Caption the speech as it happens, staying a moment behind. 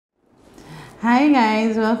Hi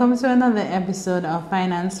guys, welcome to another episode of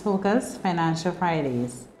Finance Focus Financial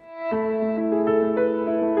Fridays.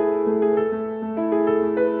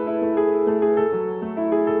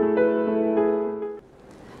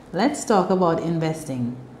 Let's talk about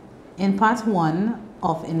investing. In part 1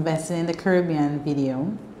 of Investing in the Caribbean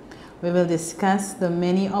video, we will discuss the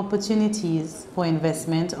many opportunities for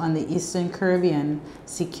investment on the Eastern Caribbean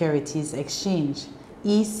Securities Exchange,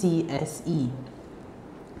 ECSE.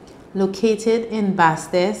 Located in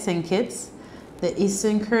Basse, St. Kitts, the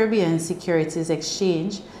Eastern Caribbean Securities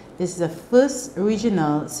Exchange is the first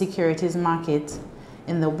regional securities market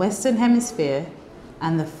in the Western Hemisphere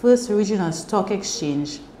and the first regional stock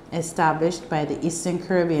exchange established by the Eastern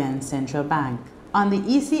Caribbean Central Bank. On the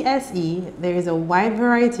ECSE, there is a wide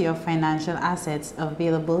variety of financial assets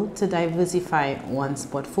available to diversify one's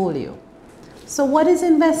portfolio. So what is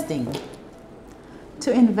investing?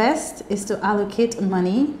 To invest is to allocate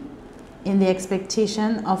money in the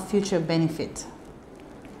expectation of future benefit.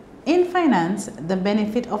 In finance, the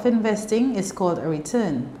benefit of investing is called a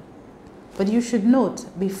return. But you should note,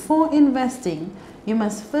 before investing, you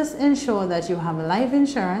must first ensure that you have life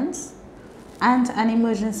insurance and an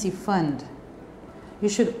emergency fund. You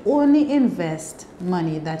should only invest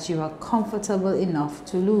money that you are comfortable enough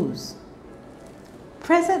to lose.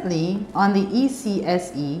 Presently, on the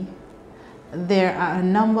ECSE, there are a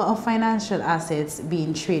number of financial assets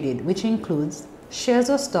being traded, which includes shares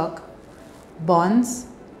of stock, bonds,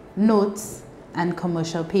 notes, and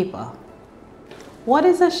commercial paper. What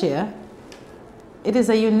is a share? It is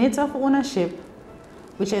a unit of ownership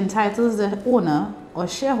which entitles the owner or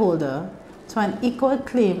shareholder to an equal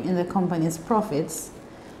claim in the company's profits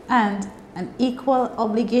and an equal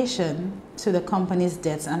obligation to the company's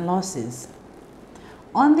debts and losses.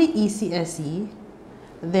 On the ECSE,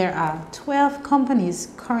 there are 12 companies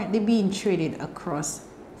currently being traded across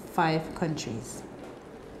 5 countries.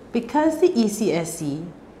 Because the ECSE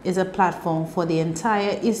is a platform for the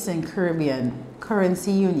entire Eastern Caribbean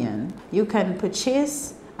Currency Union, you can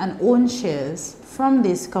purchase and own shares from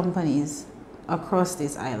these companies across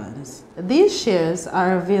these islands. These shares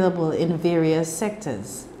are available in various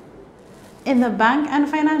sectors. In the bank and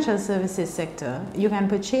financial services sector, you can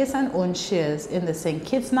purchase and own shares in the St.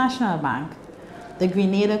 Kitts National Bank, the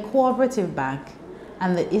Grenada Cooperative Bank,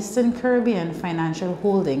 and the Eastern Caribbean Financial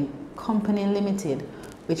Holding Company Limited,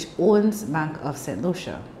 which owns Bank of St.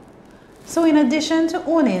 Lucia. So in addition to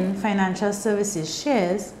owning financial services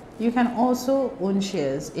shares, you can also own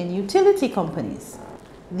shares in utility companies.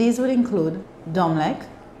 These would include Domlec,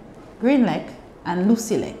 Greenlec, and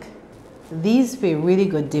Lucilec. These pay really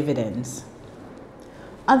good dividends.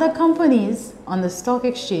 Other companies on the stock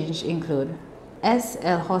exchange include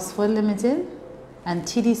S.L. Hosford Limited and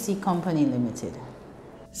TDC Company Limited.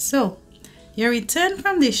 So, your return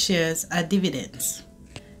from these shares are dividends.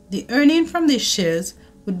 The earning from these shares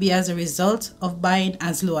would be as a result of buying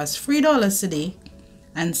as low as $3 today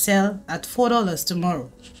and sell at $4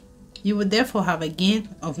 tomorrow. You would therefore have a gain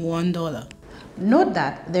of $1. Note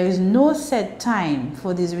that there is no set time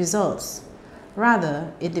for these results.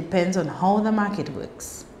 Rather, it depends on how the market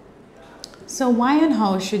works. So why and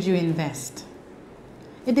how should you invest?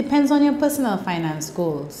 It depends on your personal finance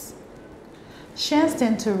goals. Shares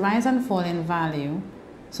tend to rise and fall in value,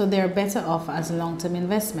 so they are better off as long-term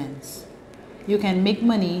investments. You can make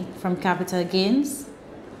money from capital gains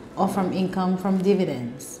or from income from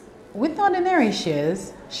dividends. With ordinary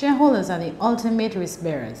shares, shareholders are the ultimate risk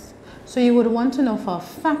bearers, so you would want to know for a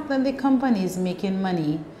fact that the company is making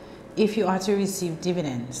money if you are to receive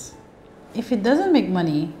dividends. If it doesn't make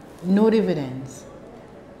money, no dividends.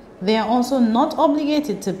 They are also not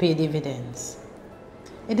obligated to pay dividends.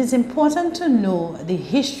 It is important to know the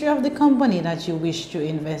history of the company that you wish to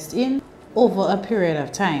invest in over a period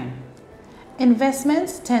of time.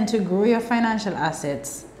 Investments tend to grow your financial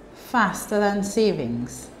assets faster than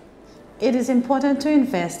savings. It is important to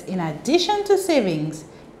invest in addition to savings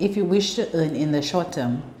if you wish to earn in the short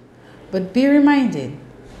term. But be reminded,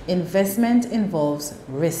 investment involves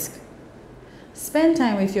risk. Spend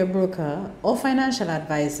time with your broker or financial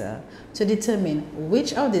advisor to determine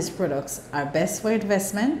which of these products are best for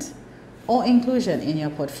investment or inclusion in your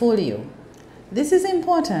portfolio. This is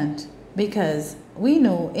important because we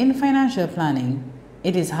know in financial planning,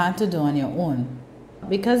 it is hard to do on your own.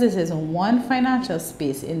 Because this is one financial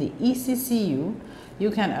space in the ECCU,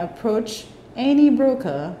 you can approach any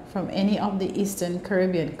broker from any of the Eastern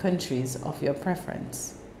Caribbean countries of your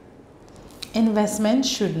preference. Investment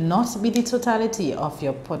should not be the totality of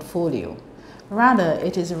your portfolio. Rather,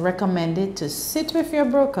 it is recommended to sit with your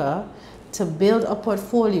broker to build a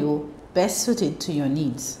portfolio best suited to your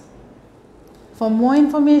needs. For more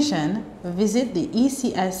information, visit the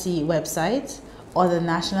ECSC website or the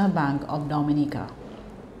National Bank of Dominica.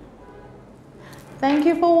 Thank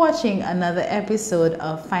you for watching another episode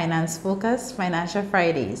of Finance Focus Financial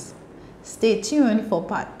Fridays. Stay tuned for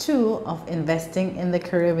part 2 of Investing in the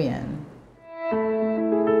Caribbean.